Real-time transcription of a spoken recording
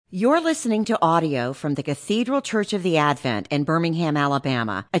You're listening to audio from the Cathedral Church of the Advent in Birmingham,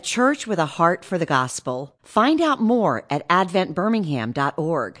 Alabama, a church with a heart for the gospel. Find out more at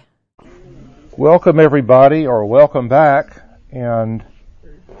adventbirmingham.org. Welcome everybody, or welcome back, and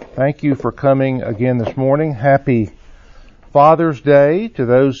thank you for coming again this morning. Happy Father's Day to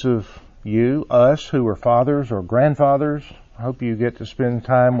those of you, us, who are fathers or grandfathers. I hope you get to spend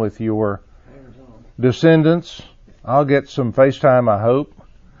time with your descendants. I'll get some FaceTime, I hope.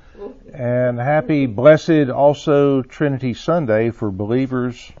 And happy, blessed, also Trinity Sunday for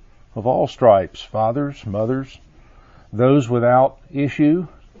believers of all stripes, fathers, mothers, those without issue.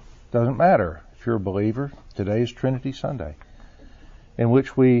 Doesn't matter if you're a believer. Today's Trinity Sunday, in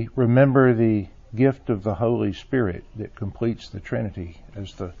which we remember the gift of the Holy Spirit that completes the Trinity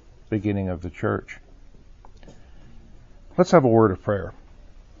as the beginning of the church. Let's have a word of prayer.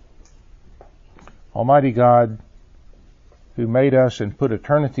 Almighty God, who made us and put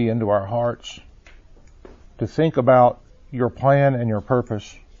eternity into our hearts to think about your plan and your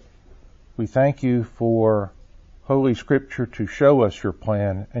purpose, we thank you for Holy Scripture to show us your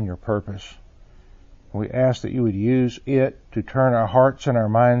plan and your purpose. We ask that you would use it to turn our hearts and our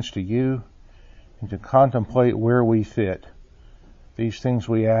minds to you and to contemplate where we fit. These things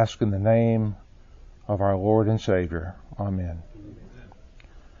we ask in the name of our Lord and Savior. Amen.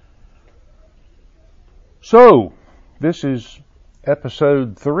 So, this is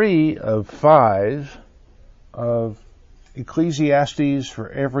episode 3 of 5 of Ecclesiastes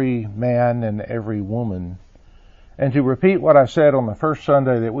for every man and every woman. And to repeat what I said on the first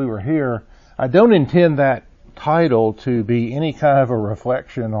Sunday that we were here, I don't intend that title to be any kind of a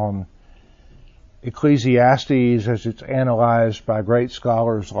reflection on Ecclesiastes as it's analyzed by great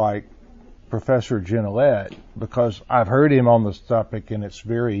scholars like Professor Genelette, because I've heard him on this topic and it's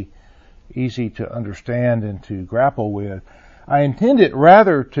very easy to understand and to grapple with. I intend it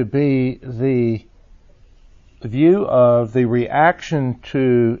rather to be the view of the reaction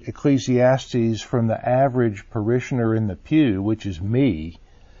to Ecclesiastes from the average parishioner in the pew, which is me,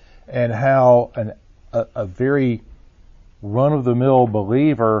 and how a very run-of-the-mill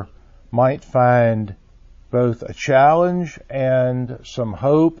believer might find both a challenge and some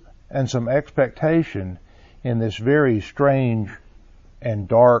hope and some expectation in this very strange and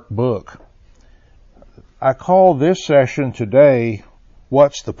dark book. I call this session today,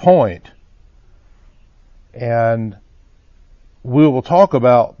 What's the Point? And we will talk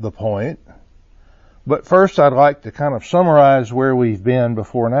about the point, but first I'd like to kind of summarize where we've been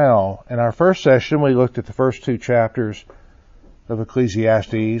before now. In our first session, we looked at the first 2 chapters of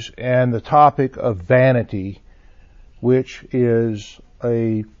Ecclesiastes and the topic of vanity, which is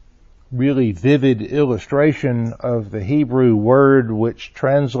a really vivid illustration of the Hebrew word which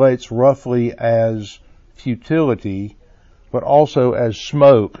translates roughly as futility, but also as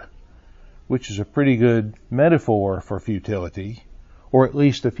smoke, which is a pretty good metaphor for futility, or at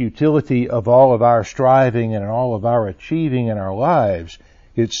least the futility of all of our striving and all of our achieving in our lives.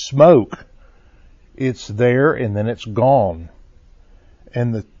 It's smoke. It's there and then it's gone.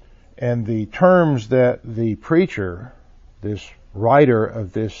 And the terms that the preacher, this writer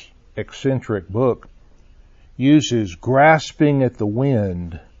of this eccentric book, uses, grasping at the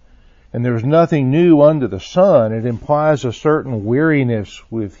wind, and there's nothing new under the sun. It implies a certain weariness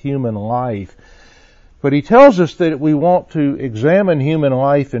with human life. But he tells us that we want to examine human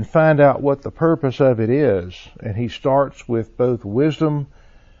life and find out what the purpose of it is. And he starts with both wisdom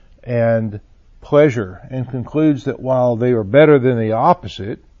and pleasure and concludes that while they are better than the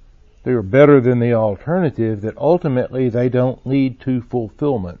opposite, they are better than the alternative, that ultimately they don't lead to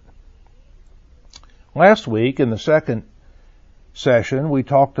fulfillment. Last week, in the second session, we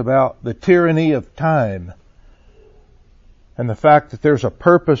talked about the tyranny of time and the fact that there's a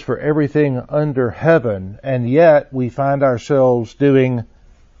purpose for everything under heaven, and yet we find ourselves doing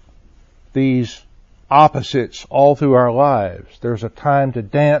these opposites all through our lives. There's a time to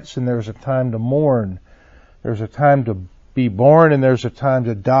dance and there's a time to mourn. There's a time to be born and there's a time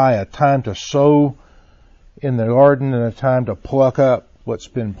to die, a time to sow in the garden and a time to pluck up what's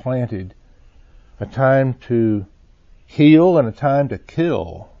been planted, a time to heal and a time to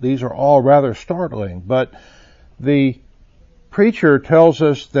kill. These are all rather startling, but the preacher tells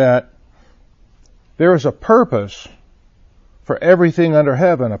us that there is a purpose for everything under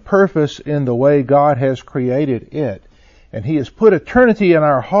heaven, a purpose in the way God has created it. And he has put eternity in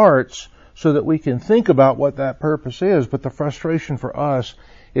our hearts so that we can think about what that purpose is. But the frustration for us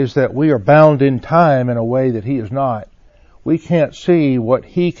is that we are bound in time in a way that he is not. We can't see what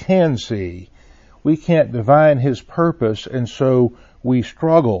he can see. We can't divine his purpose, and so we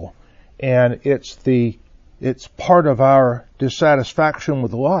struggle. And it's the It's part of our dissatisfaction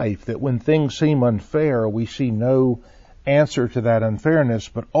with life that when things seem unfair, we see no answer to that unfairness,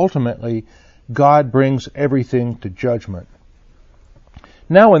 but ultimately God brings everything to judgment.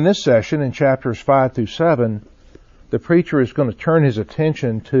 Now in this session, in chapters 5 through 7, the preacher is going to turn his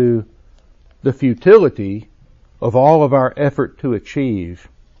attention to the futility of all of our effort to achieve.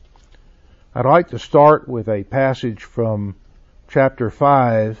 I'd like to start with a passage from chapter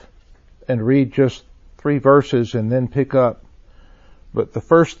 5 and read just 3 verses and then pick up. But the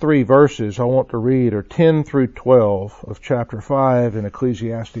first 3 verses I want to read are 10 through 12 of chapter 5 in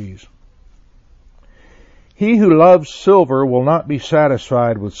Ecclesiastes. He who loves silver will not be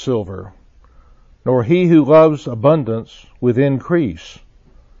satisfied with silver, nor he who loves abundance with increase.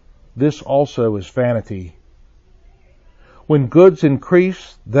 This also is vanity. When goods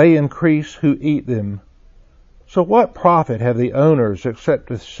increase, they increase who eat them. So what profit have the owners except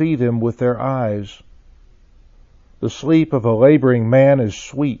to see them with their eyes? The sleep of a laboring man is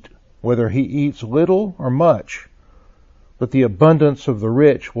sweet, whether he eats little or much, but the abundance of the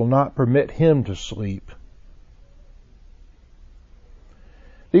rich will not permit him to sleep.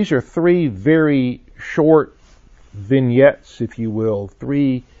 These are 3 very short vignettes, if you will,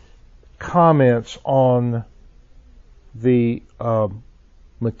 3 comments on the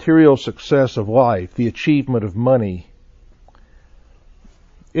material success of life, the achievement of money.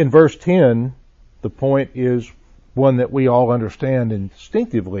 In verse 10, the point is one that we all understand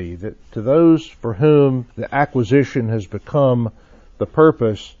instinctively, that to those for whom the acquisition has become the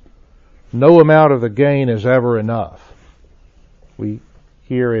purpose, no amount of the gain is ever enough. We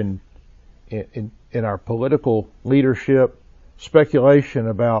hear in our political leadership speculation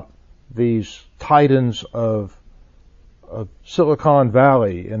about these titans of Silicon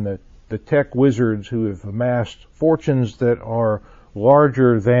Valley and the tech wizards who have amassed fortunes that are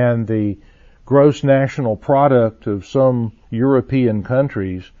larger than the gross national product of some European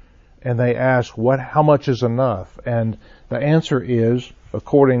countries, and they ask how much is enough? And the answer is,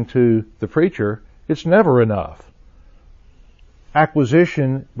 according to the preacher, it's never enough.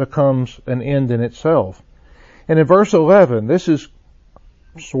 Acquisition becomes an end in itself. And in verse 11, this is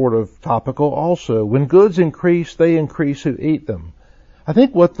sort of topical also. When goods increase, they increase who eat them. I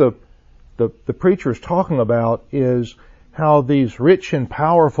think what the preacher is talking about is how these rich and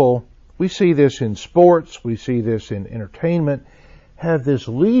powerful, we see this in sports, we see this in entertainment, have this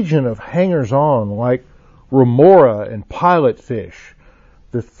legion of hangers-on like remora and pilot fish,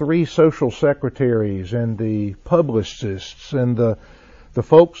 the 3 social secretaries and the publicists and the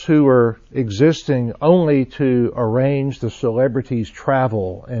folks who are existing only to arrange the celebrities'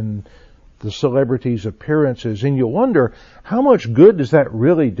 travel and the celebrities' appearances. And you wonder, how much good does that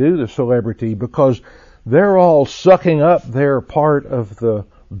really do the celebrity? Because they're all sucking up their part of the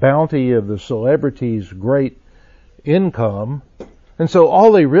bounty of the celebrity's great income. And so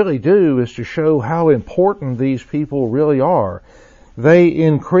all they really do is to show how important these people really are. They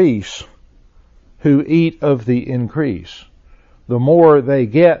increase who eat of the increase. The more they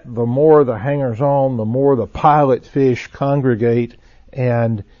get, the more the hangers-on, the more the pilot fish congregate,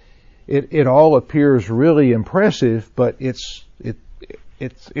 and it all appears really impressive, but it's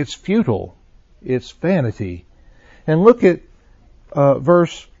futile. It's vanity. And look at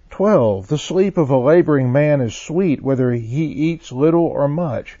verse 12. The sleep of a laboring man is sweet, whether he eats little or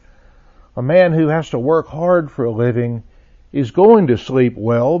much. A man who has to work hard for a living is going to sleep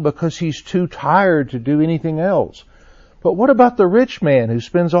well because he's too tired to do anything else. But what about the rich man who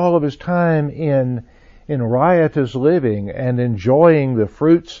spends all of his time in riotous living and enjoying the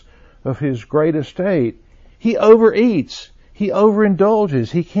fruits of his great estate? He overeats. He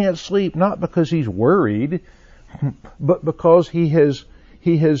overindulges. He can't sleep, not because he's worried, but because he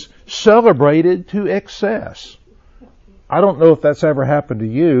has celebrated to excess. I don't know if that's ever happened to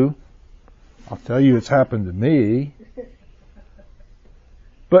you. I'll tell you it's happened to me.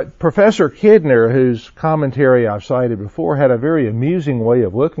 But Professor Kidner, whose commentary I've cited before, had a very amusing way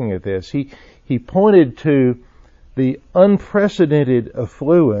of looking at this. He pointed to the unprecedented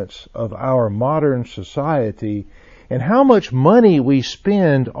affluence of our modern society and how much money we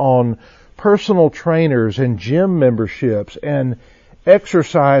spend on personal trainers and gym memberships and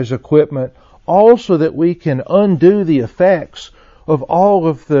exercise equipment, all so that we can undo the effects of all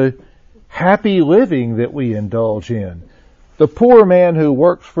of the happy living that we indulge in. The poor man who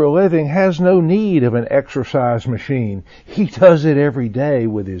works for a living has no need of an exercise machine. He does it every day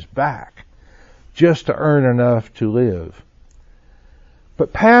with his back just to earn enough to live.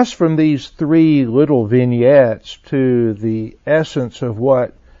 But pass from these 3 little vignettes to the essence of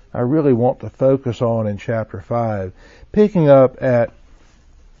what I really want to focus on in chapter 5. Picking up at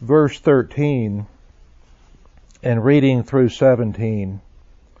verse 13, and reading through 17.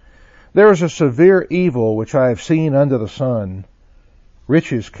 There is a severe evil which I have seen under the sun,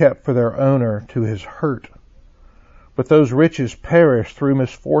 riches kept for their owner to his hurt. But those riches perish through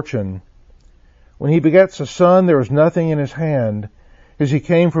misfortune. When he begets a son, there is nothing in his hand. As he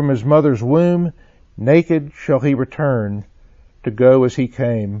came from his mother's womb, naked shall he return, to go as he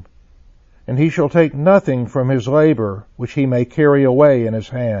came. And he shall take nothing from his labor, which he may carry away in his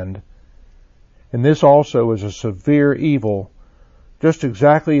hand. And this also is a severe evil. Just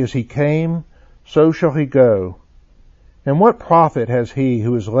exactly as he came, so shall he go. And what profit has he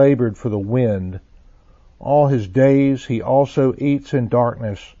who has labored for the wind? All his days he also eats in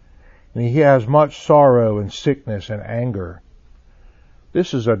darkness, and he has much sorrow and sickness and anger.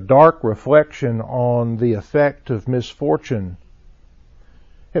 This is a dark reflection on the effect of misfortune.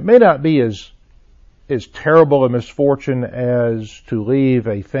 It may not be as terrible a misfortune as to leave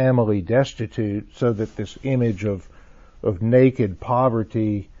a family destitute, so that this image of naked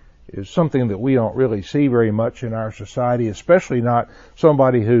poverty is something that we don't really see very much in our society, especially not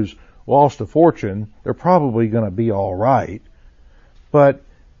somebody who's lost a fortune. They're probably going to be all right. But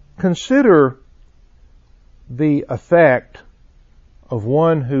consider the effect of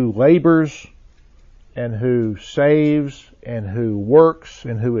one who labors and who saves and who works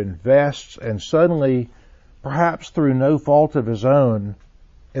and who invests, and suddenly, perhaps through no fault of his own,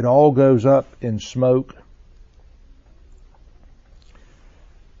 it all goes up in smoke.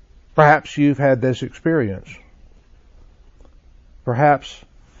 Perhaps you've had this experience. Perhaps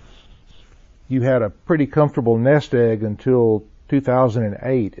you had a pretty comfortable nest egg until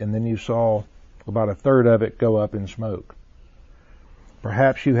 2008, and then you saw about a third of it go up in smoke.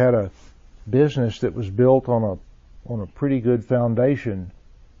 Perhaps you had a business that was built on a pretty good foundation,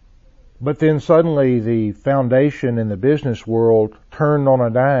 but then suddenly the foundation in the business world turned on a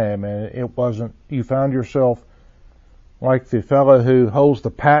dime, and you found yourself like the fellow who holds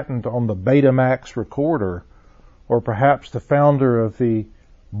the patent on the Betamax recorder, or perhaps the founder of the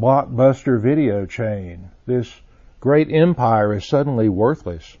Blockbuster video chain. This great empire is suddenly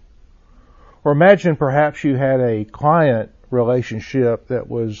worthless. Or imagine perhaps you had a client relationship that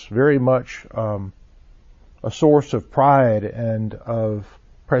was very much a source of pride and of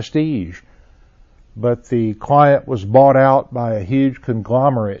prestige, but the client was bought out by a huge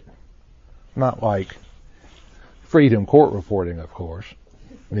conglomerate, not like Freedom Court Reporting, of course,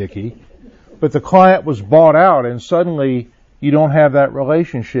 Mickey, but the client was bought out, and suddenly you don't have that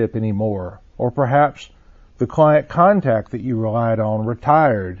relationship anymore. Or perhaps the client contact that you relied on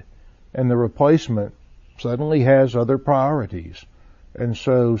retired, and the replacement suddenly has other priorities. And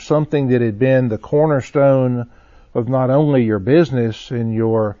so something that had been the cornerstone of not only your business and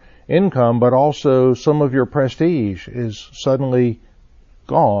your income, but also some of your prestige is suddenly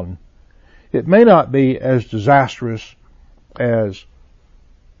gone. It may not be as disastrous as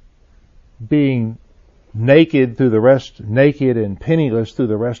being naked and penniless through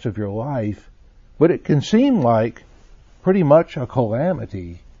the rest of your life, but it can seem like pretty much a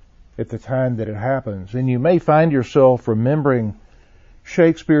calamity at the time that it happens. And you may find yourself remembering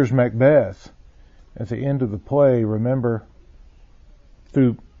Shakespeare's Macbeth at the end of the play. Remember,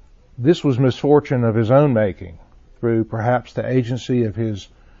 this was misfortune of his own making, through perhaps the agency of his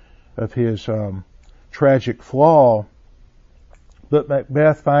tragic flaw. But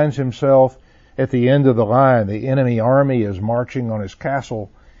Macbeth finds himself at the end of the line. The enemy army is marching on his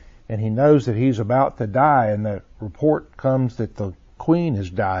castle, and he knows that he's about to die, and the report comes that the queen has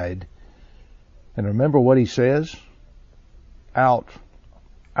died. And remember what he says? Out,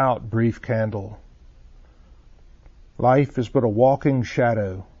 brief candle. Life is but a walking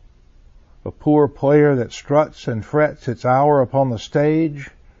shadow, a poor player that struts and frets its hour upon the stage,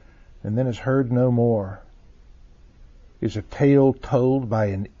 and then is heard no more. Is a tale told by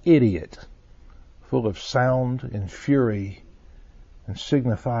an idiot, full of sound and fury, and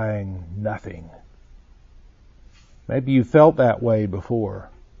signifying nothing. Maybe you felt that way before.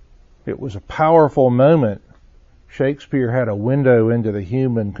 It was a powerful moment. Shakespeare had a window into the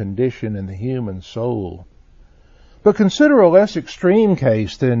human condition and the human soul. But consider a less extreme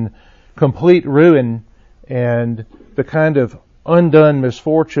case than complete ruin and the kind of undone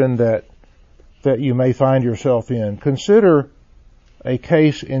misfortune that you may find yourself in. Consider a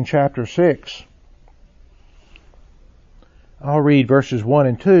case in chapter 6. I'll read verses 1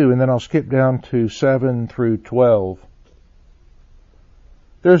 and 2, and then I'll skip down to 7 through 12.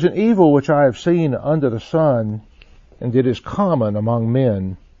 There's an evil which I have seen under the sun, and it is common among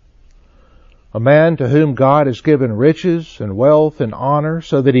men. A man to whom God has given riches and wealth and honor,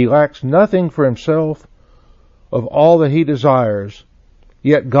 so that he lacks nothing for himself of all that he desires,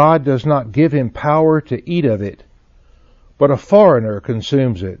 yet God does not give him power to eat of it, but a foreigner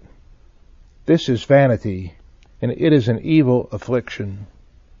consumes it. This is vanity, and it is an evil affliction.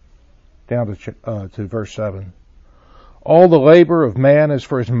 Down to verse 7. All the labor of man is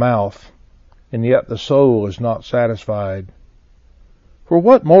for his mouth, and yet the soul is not satisfied. For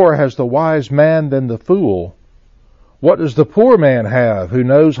what more has the wise man than the fool? What does the poor man have who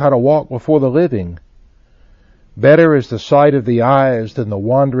knows how to walk before the living? Better is the sight of the eyes than the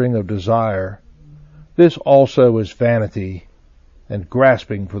wandering of desire. This also is vanity and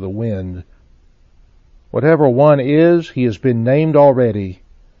grasping for the wind. Whatever one is, he has been named already.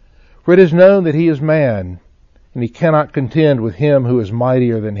 For it is known that he is man, and he cannot contend with him who is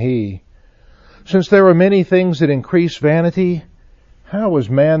mightier than he. Since there are many things that increase vanity, how is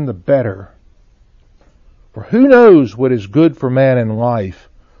man the better? For who knows what is good for man in life,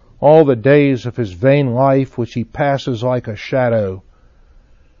 all the days of his vain life which he passes like a shadow?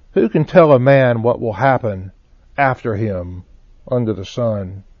 Who can tell a man what will happen after him under the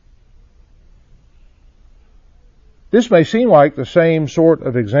sun? This may seem like the same sort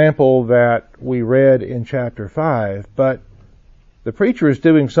of example that we read in chapter 5, but the preacher is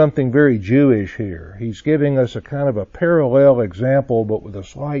doing something very Jewish here. He's giving us a kind of a parallel example, but with a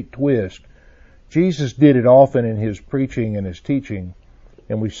slight twist. Jesus did it often in his preaching and his teaching,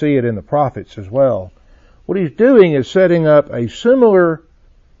 and we see it in the prophets as well. What he's doing is setting up a similar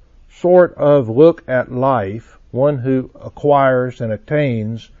sort of look at life, one who acquires and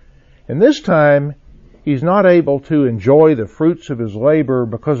attains, and this time he's not able to enjoy the fruits of his labor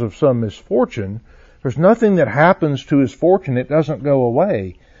because of some misfortune. There's nothing that happens to his fortune. It doesn't go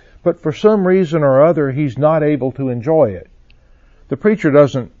away. But for some reason or other, he's not able to enjoy it. The preacher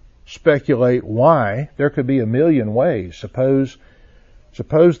doesn't speculate why. There could be a million ways. Suppose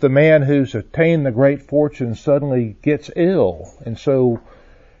the man who's attained the great fortune suddenly gets ill. And so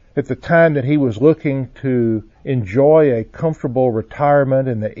at the time that he was looking to enjoy a comfortable retirement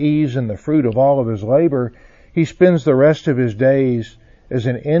and the ease and the fruit of all of his labor, he spends the rest of his days as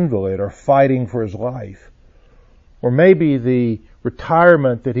an invalid or fighting for his life. Or maybe the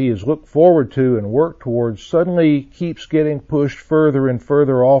retirement that he has looked forward to and worked towards suddenly keeps getting pushed further and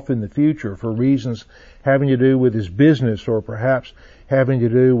further off in the future for reasons having to do with his business or perhaps having to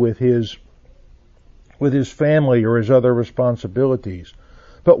do with his family or his other responsibilities.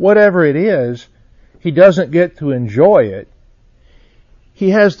 But whatever it is, he doesn't get to enjoy it. He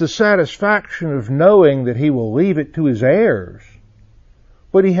has the satisfaction of knowing that he will leave it to his heirs,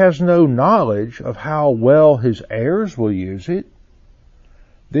 but he has no knowledge of how well his heirs will use it.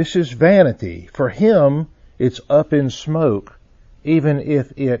 This is vanity. For him, it's up in smoke, even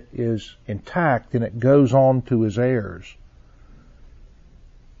if it is intact and it goes on to his heirs.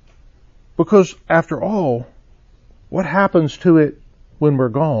 Because after all, what happens to it when we're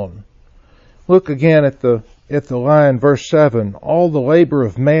gone? Look again at the line, verse 7. All the labor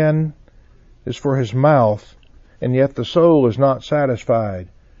of man is for his mouth, and yet the soul is not satisfied.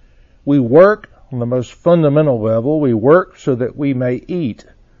 We work on the most fundamental level. We work so that we may eat,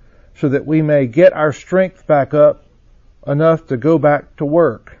 so that we may get our strength back up enough to go back to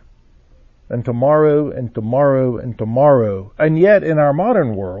work. And tomorrow and tomorrow and tomorrow. And yet in our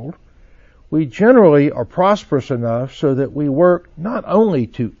modern world, we generally are prosperous enough so that we work not only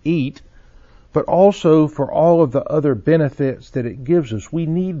to eat, but also for all of the other benefits that it gives us. We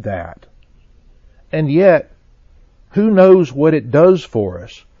need that. And yet, who knows what it does for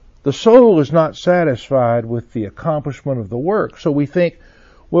us? The soul is not satisfied with the accomplishment of the work. So we think,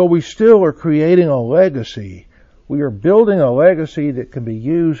 well, we still are creating a legacy. We are building a legacy that can be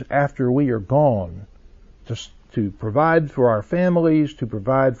used after we are gone to provide for our families, to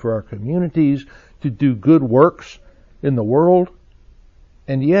provide for our communities, to do good works in the world.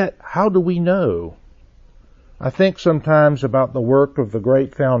 And yet, how do we know? I think sometimes about the work of the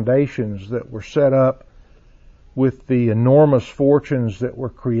great foundations that were set up with the enormous fortunes that were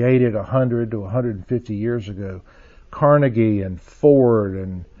created 100 to 150 years ago. Carnegie and Ford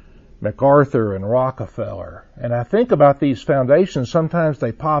and MacArthur and Rockefeller. And I think about these foundations. Sometimes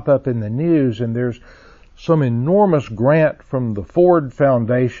they pop up in the news and there's some enormous grant from the Ford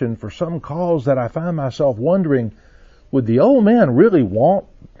Foundation for some cause that I find myself wondering, would the old man really want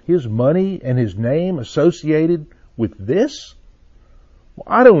his money and his name associated with this? Well,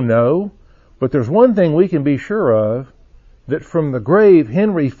 I don't know, but there's one thing we can be sure of, that from the grave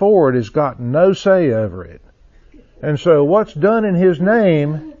Henry Ford has got no say over it. And so what's done in his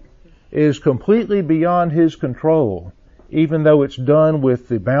name is completely beyond his control, even though it's done with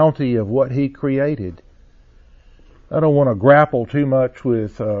the bounty of what he created. I don't want to grapple too much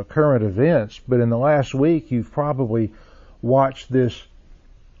with current events, but in the last week you've probably watched this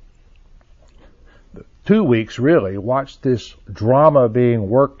 2 weeks really, watched this drama being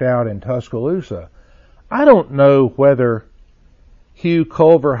worked out in Tuscaloosa. I don't know whether Hugh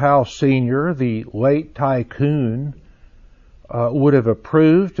Culverhouse Sr., the late tycoon, would have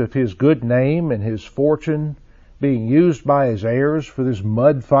approved of his good name and his fortune being used by his heirs for this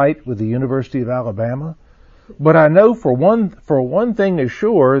mud fight with the University of Alabama. But I know for one thing is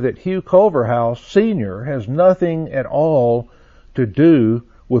sure that Hugh Culverhouse Sr. has nothing at all to do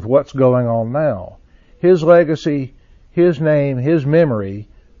with what's going on now. His legacy, his name, his memory,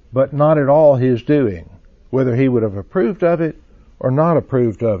 but not at all his doing, whether he would have approved of it or not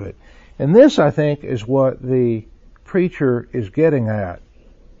approved of it. And this, I think, is what the preacher is getting at,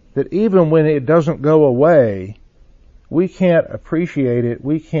 that even when it doesn't go away, we can't appreciate it,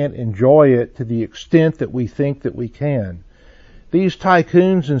 we can't enjoy it to the extent that we think that we can. These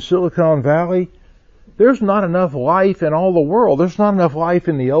tycoons in Silicon Valley, there's not enough life in all the world. There's not enough life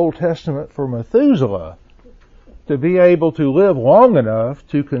in the Old Testament for Methuselah to be able to live long enough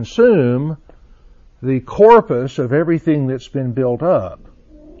to consume the corpus of everything that's been built up.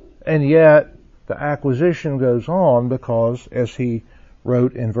 And yet, the acquisition goes on because, as he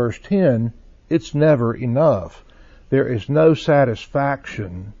wrote in verse 10, it's never enough. There is no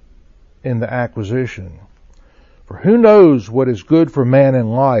satisfaction in the acquisition. For who knows what is good for man in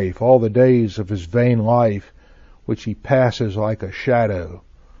life, all the days of his vain life, which he passes like a shadow,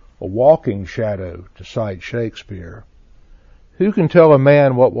 a walking shadow, to cite Shakespeare. Who can tell a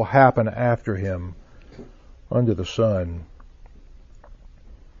man what will happen after him under the sun?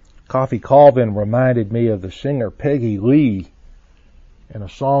 Coffee Colvin reminded me of the singer Peggy Lee and a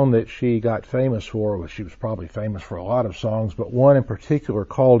song that she got famous for. Well, she was probably famous for a lot of songs, but one in particular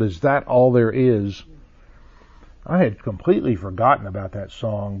called Is That All There Is? I had completely forgotten about that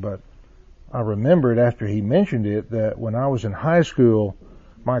song, but I remembered after he mentioned it that when I was in high school,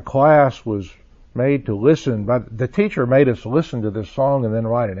 my class was made to listen, but the teacher made us listen to this song and then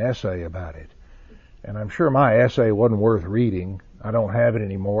write an essay about it. And I'm sure my essay wasn't worth reading. I don't have it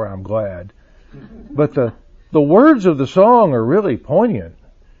anymore, I'm glad. But the words of the song are really poignant.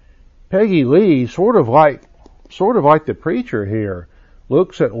 Peggy Lee, sort of like the preacher here,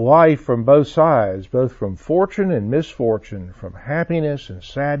 looks at life from both sides, both from fortune and misfortune, from happiness and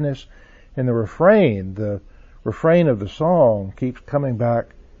sadness. And the refrain of the song keeps coming back,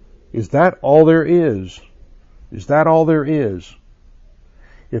 is that all there is? Is that all there is?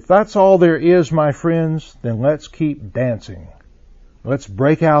 If that's all there is, my friends, then let's keep dancing. Let's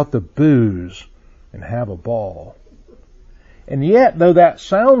break out the booze and have a ball. And yet, though that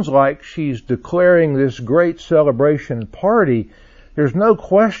sounds like she's declaring this great celebration party, there's no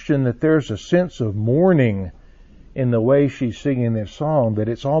question that there's a sense of mourning in the way she's singing this song, that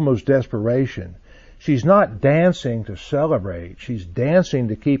it's almost desperation. She's not dancing to celebrate. She's dancing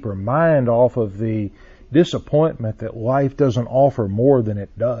to keep her mind off of the disappointment that life doesn't offer more than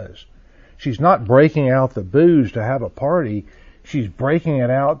it does. She's not breaking out the booze to have a party. She's breaking it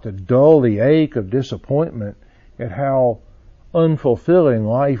out to dull the ache of disappointment at how unfulfilling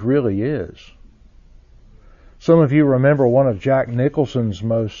life really is. Some of you remember one of Jack Nicholson's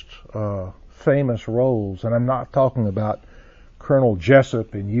most famous roles, and I'm not talking about Colonel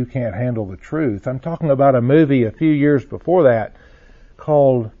Jessup in You Can't Handle the Truth. I'm talking about a movie a few years before that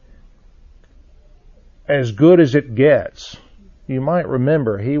called As Good as It Gets. You might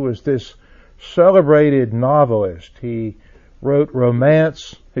remember he was this celebrated novelist. He wrote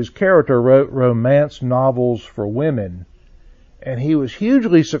romance, his character wrote romance novels for women, and he was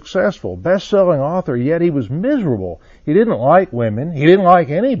hugely successful, best-selling author, yet he was miserable. He didn't like women. He didn't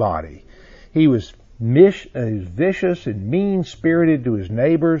like anybody. He was vicious and mean-spirited to his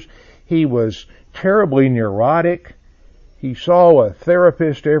neighbors. He was terribly neurotic. He saw a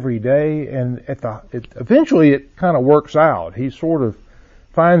therapist every day, and eventually it kind of works out. He sort of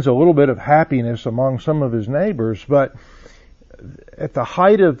finds a little bit of happiness among some of his neighbors, but at the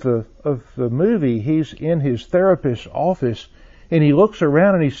height of the movie, he's in his therapist's office, and he looks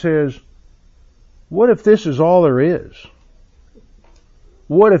around and he says, what if this is all there is?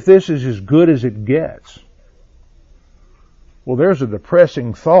 What if this is as good as it gets? Well, there's a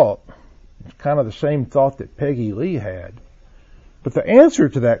depressing thought. It's kind of the same thought that Peggy Lee had. But the answer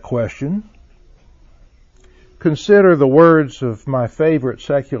to that question, consider the words of my favorite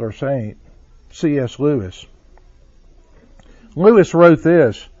secular saint, C.S. Lewis. Lewis wrote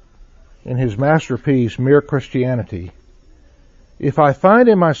this in his masterpiece, Mere Christianity. If I find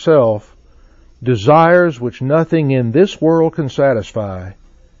in myself desires which nothing in this world can satisfy,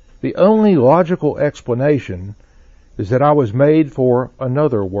 the only logical explanation is that I was made for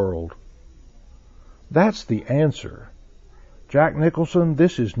another world. That's the answer. Jack Nicholson,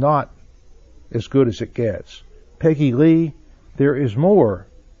 this is not as good as it gets. Peggy Lee, there is more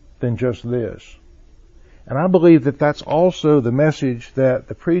than just this. And I believe that that's also the message that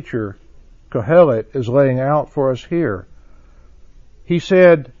the preacher, Kohelet, is laying out for us here. He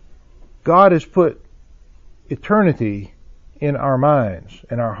said, God has put eternity in our minds,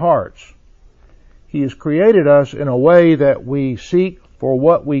 in our hearts. He has created us in a way that we seek for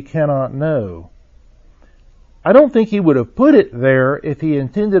what we cannot know. I don't think he would have put it there if he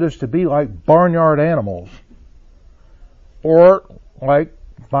intended us to be like barnyard animals, or like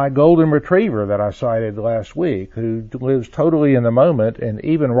my golden retriever that I cited last week, who lives totally in the moment and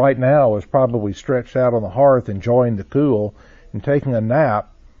even right now is probably stretched out on the hearth enjoying the cool and taking a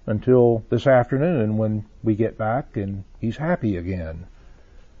nap until this afternoon when we get back and he's happy again.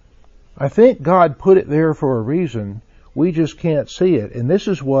 I think God put it there for a reason. We just can't see it. And this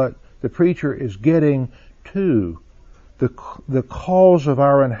is what the preacher is getting to. The cause of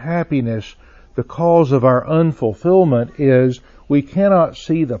our unhappiness, the cause of our unfulfillment is we cannot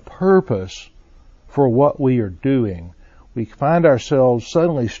see the purpose for what we are doing. We find ourselves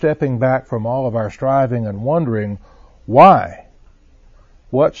suddenly stepping back from all of our striving and wondering, why?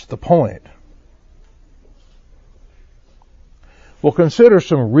 What's the point? We'll consider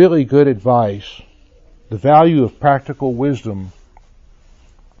some really good advice, the value of practical wisdom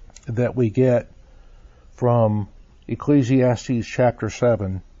that we get from Ecclesiastes chapter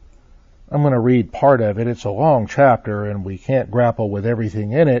 7. I'm going to read part of it. It's a long chapter and we can't grapple with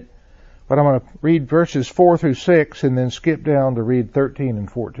everything in it, but I'm going to read verses 4 through 6 and then skip down to read 13 and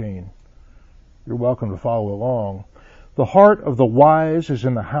 14. You're welcome to follow along. The heart of the wise is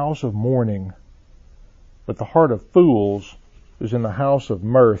in the house of mourning, but the heart of fools is in the house of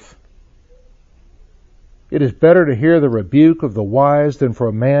mirth. It is better to hear the rebuke of the wise than for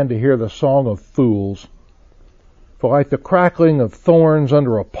a man to hear the song of fools. For like the crackling of thorns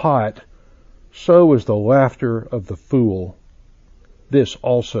under a pot, so is the laughter of the fool. This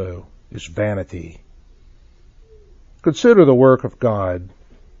also is vanity. Consider the work of God.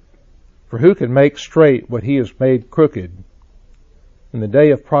 For who can make straight what he has made crooked? In the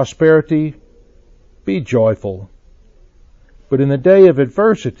day of prosperity, be joyful. But in the day of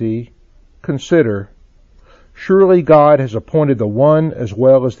adversity, consider, surely God has appointed the one as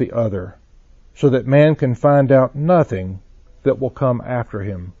well as the other, so that man can find out nothing that will come after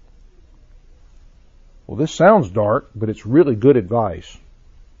him. Well, this sounds dark, but it's really good advice.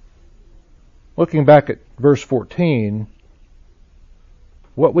 Looking back at verse 14,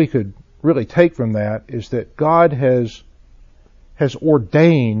 what we could really take from that is that God has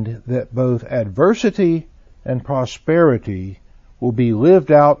ordained that both adversity and prosperity will be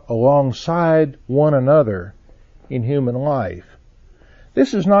lived out alongside one another in human life.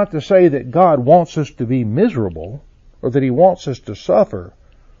 This is not to say that God wants us to be miserable, or that he wants us to suffer,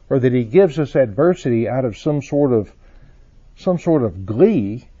 or that he gives us adversity out of some sort of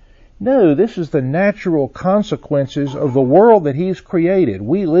glee. No, this is the natural consequences of the world that he's created.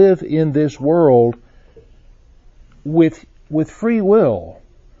 We live in this world with free will,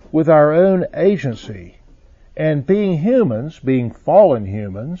 with our own agency. And being humans, being fallen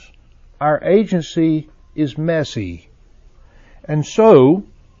humans, our agency is messy. And so,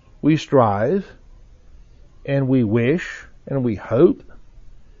 we strive, and we wish, and we hope,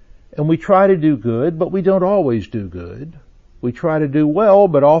 and we try to do good, but we don't always do good. We try to do well,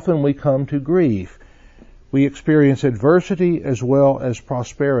 but often we come to grief. We experience adversity as well as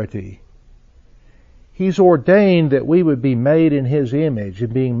prosperity. He's ordained that we would be made in his image,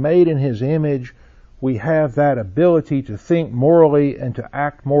 and being made in his image, we have that ability to think morally and to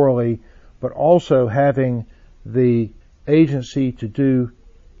act morally, but also having the agency to do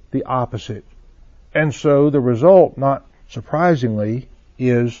the opposite. And so the result, not surprisingly,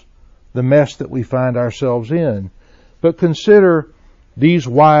 is the mess that we find ourselves in. But consider these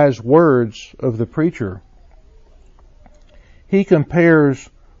wise words of the preacher. He compares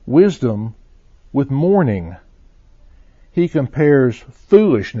wisdom with mourning. He compares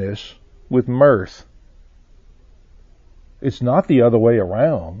foolishness with mirth. It's not the other way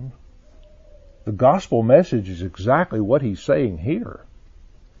around. The gospel message is exactly what he's saying here.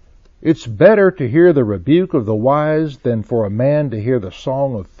 It's better to hear the rebuke of the wise than for a man to hear the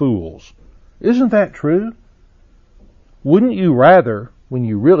song of fools. Isn't that true? Wouldn't you rather, when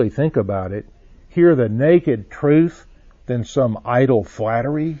you really think about it, hear the naked truth than some idle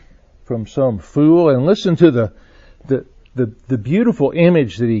flattery from some fool? And listen to the beautiful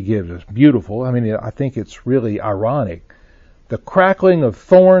image that he gives us. Beautiful. I mean, I think it's really ironic. The crackling of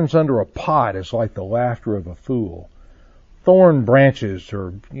thorns under a pot is like the laughter of a fool. thorn branches,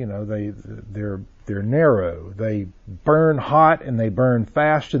 or they're narrow. They burn hot and they burn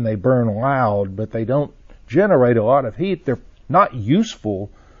fast and they burn loud, but they don't generate a lot of heat. They're not useful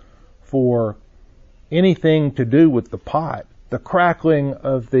for anything to do with the pot. The crackling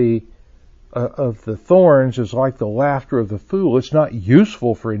of the thorns is like the laughter of the fool. It's not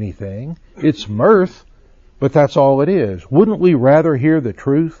useful for anything. It's mirth, but that's all it is. Wouldn't we rather hear the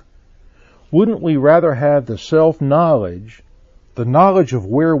truth? Wouldn't we rather have the self-knowledge, the knowledge of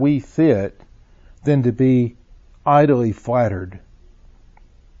where we fit, than to be idly flattered?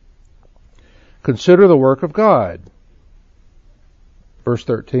 Consider the work of God. Verse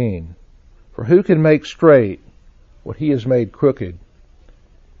 13. For who can make straight what he has made crooked?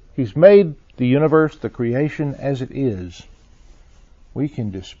 He's made the universe, the creation, as it is. We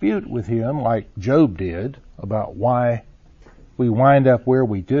can dispute with him, like Job did, about why we wind up where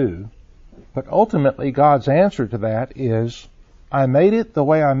we do. But ultimately, God's answer to that is, I made it the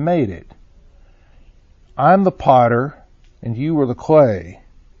way I made it. I'm the potter, and you were the clay.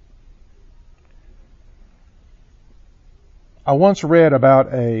 I once read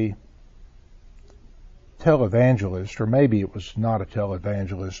about a televangelist, or maybe it was not a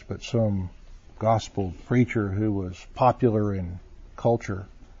televangelist, but some gospel preacher who was popular in culture,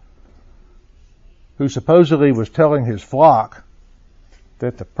 who supposedly was telling his flock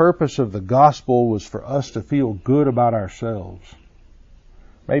that the purpose of the gospel was for us to feel good about ourselves.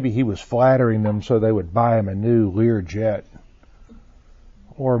 Maybe he was flattering them so they would buy him a new Learjet.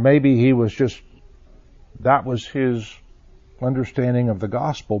 Or maybe he was that was his understanding of the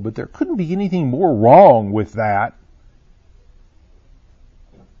gospel, but there couldn't be anything more wrong with that.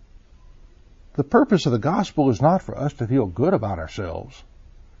 The purpose of the gospel is not for us to feel good about ourselves.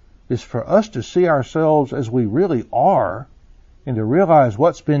 It's for us to see ourselves as we really are and to realize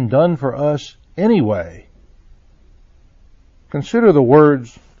what's been done for us anyway. Consider the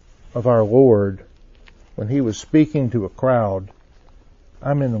words of our Lord when he was speaking to a crowd.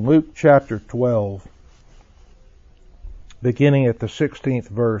 I'm in Luke chapter 12, beginning at the 16th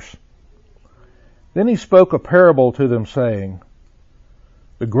verse. Then he spoke a parable to them, saying,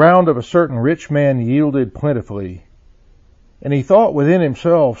 The ground of a certain rich man yielded plentifully. And he thought within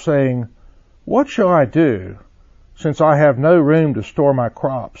himself, saying, What shall I do, since I have no room to store my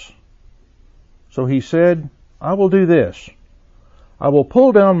crops? So he said, I will do this. I will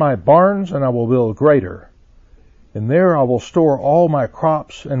pull down my barns, and I will build greater. And there I will store all my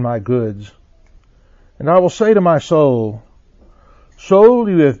crops and my goods. And I will say to my soul, Soul,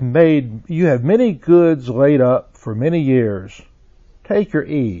 you have many goods laid up for many years. Take your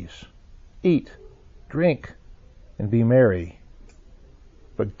ease, eat, drink, and be merry.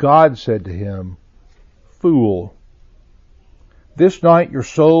 But God said to him, Fool, this night your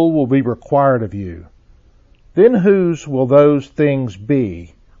soul will be required of you. Then whose will those things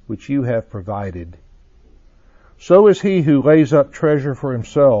be which you have provided? So is he who lays up treasure for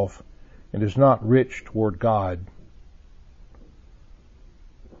himself and is not rich toward God.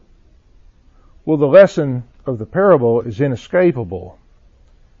 Well, the lesson of the parable is inescapable,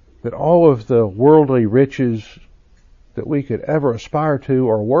 that all of the worldly riches that we could ever aspire to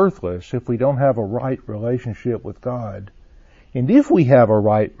are worthless if we don't have a right relationship with God. And if we have a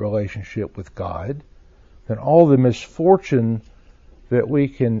right relationship with God, then all the misfortune that we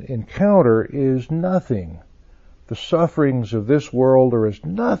can encounter is nothing. The sufferings of this world are as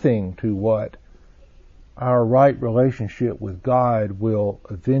nothing to what our right relationship with God will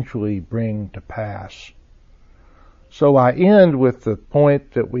eventually bring to pass. So I end with the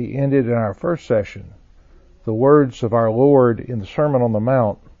point that we ended in our first session, the words of our Lord in the Sermon on the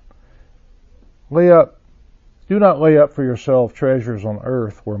Mount. Do not lay up for yourself treasures on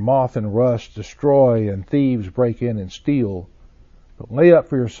earth where moth and rust destroy and thieves break in and steal, but lay up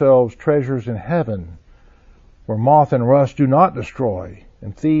for yourselves treasures in heaven where moth and rust do not destroy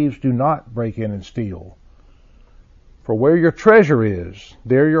and thieves do not break in and steal. For where your treasure is,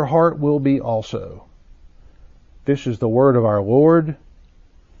 there your heart will be also. This is the word of our Lord.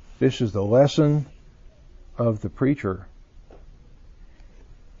 This is the lesson of the preacher.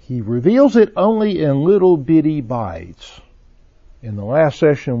 He reveals it only in little bitty bites. In the last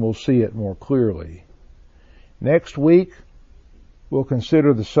session, we'll see it more clearly. Next week, we'll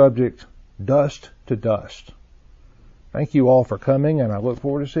consider the subject, dust to dust. Thank you all for coming, and I look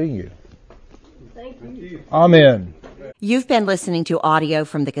forward to seeing you. Thank you. Amen. You've been listening to audio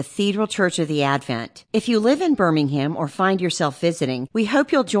from the Cathedral Church of the Advent. If you live in Birmingham or find yourself visiting, we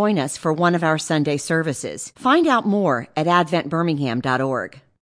hope you'll join us for one of our Sunday services. Find out more at adventbirmingham.org.